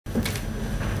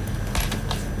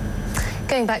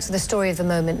Going back to the story of the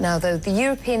moment now, though, the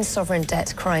European sovereign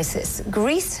debt crisis.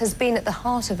 Greece has been at the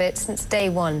heart of it since day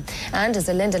one. And as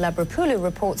Linda Labrapoulou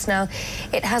reports now,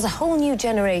 it has a whole new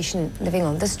generation living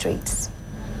on the streets.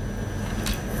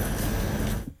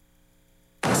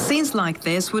 Scenes like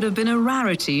this would have been a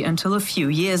rarity until a few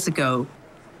years ago.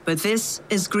 But this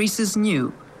is Greece's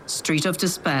new street of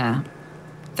despair.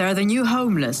 They're the new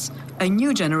homeless, a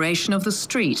new generation of the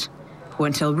street, who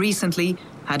until recently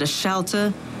had a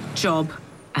shelter, job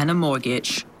and a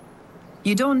mortgage.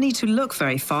 You don't need to look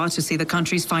very far to see the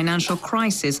country's financial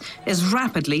crisis is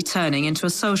rapidly turning into a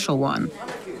social one.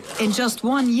 In just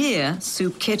 1 year,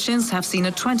 soup kitchens have seen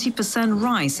a 20%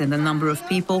 rise in the number of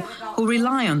people who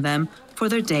rely on them for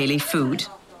their daily food.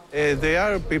 There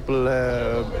are people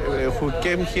who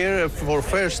came here for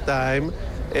first time.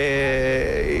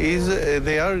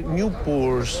 They are new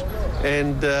poor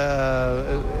and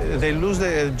they lose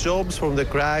their jobs from the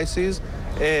crisis.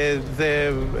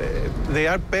 They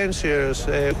are pensioners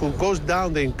who goes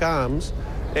down the incomes,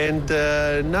 and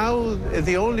now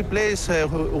the only place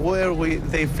where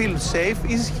they feel safe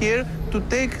is here to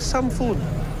take some food.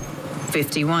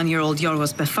 51-year-old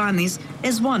Yorgos Pefanis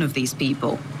is one of these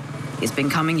people. He's been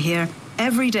coming here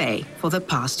every day for the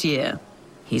past year.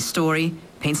 His story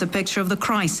paints a picture of the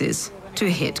crisis to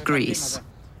hit Greece.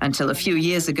 Until a few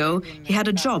years ago, he had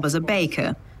a job as a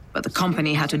baker, but the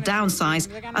company had to downsize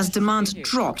as demand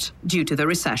dropped due to the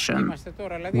recession.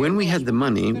 When we had the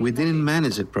money, we didn't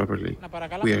manage it properly.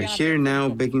 We are here now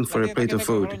begging for a plate of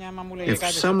food. If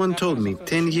someone told me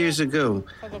 10 years ago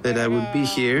that I would be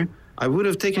here, I would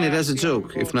have taken it as a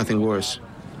joke, if nothing worse.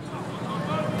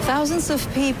 Thousands of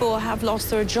people have lost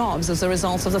their jobs as a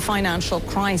result of the financial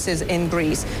crisis in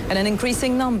Greece, and an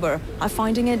increasing number are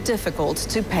finding it difficult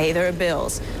to pay their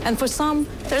bills. And for some,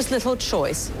 there's little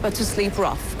choice but to sleep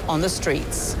rough on the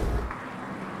streets.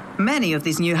 Many of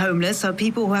these new homeless are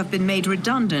people who have been made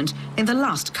redundant in the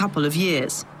last couple of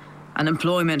years.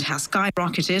 Unemployment has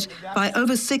skyrocketed by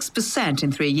over 6%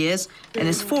 in 3 years and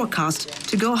is forecast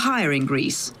to go higher in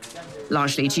Greece,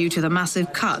 largely due to the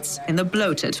massive cuts in the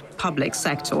bloated public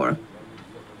sector.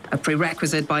 A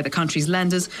prerequisite by the country's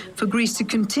lenders for Greece to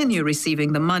continue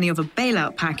receiving the money of a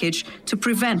bailout package to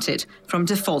prevent it from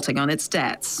defaulting on its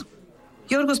debts.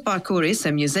 Yorgos Parkouris,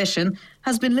 a musician,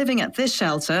 has been living at this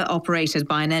shelter operated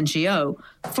by an NGO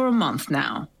for a month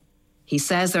now. He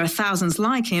says there are thousands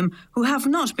like him who have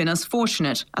not been as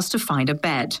fortunate as to find a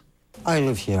bed. I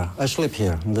live here. I sleep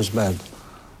here in this bed.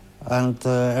 And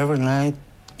every night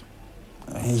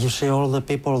you see all the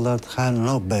people that had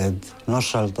no bed, no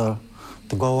shelter,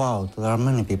 to go out. There are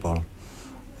many people.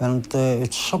 And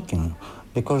it's shocking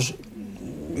because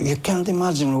you can't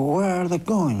imagine where are they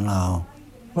going now?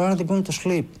 Where are they going to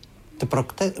sleep to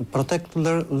protect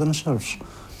themselves?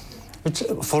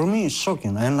 For me, it's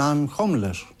shocking, and I'm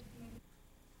homeless.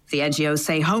 The NGOs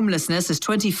say homelessness is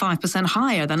 25%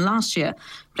 higher than last year,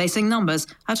 placing numbers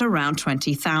at around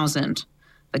 20,000.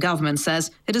 The government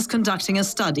says it is conducting a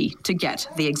study to get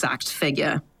the exact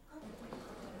figure.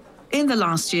 In the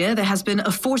last year, there has been a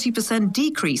 40%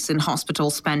 decrease in hospital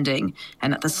spending,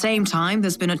 and at the same time,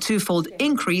 there's been a twofold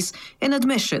increase in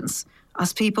admissions,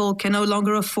 as people can no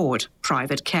longer afford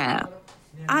private care.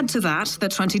 Add to that the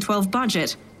 2012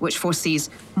 budget, which foresees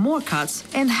more cuts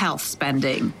in health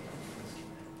spending.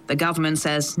 The government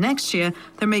says next year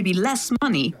there may be less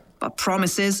money, but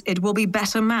promises it will be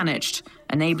better managed,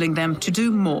 enabling them to do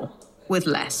more with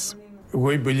less.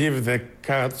 We believe the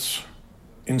cuts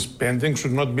in spending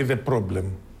should not be the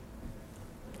problem.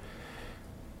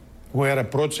 We are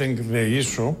approaching the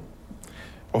issue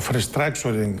of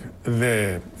restructuring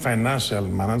the financial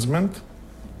management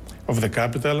of the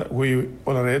capital we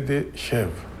already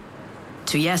have.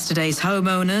 To yesterday's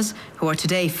homeowners, who are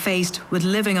today faced with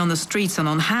living on the streets and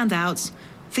on handouts,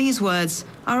 these words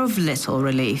are of little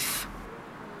relief.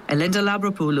 Linda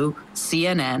Labrapoulou,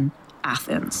 CNN,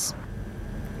 Athens.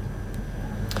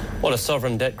 What a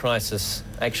sovereign debt crisis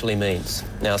actually means.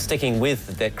 Now, sticking with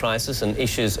the debt crisis and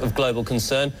issues of global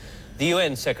concern, the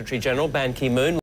UN Secretary-General Ban Ki-moon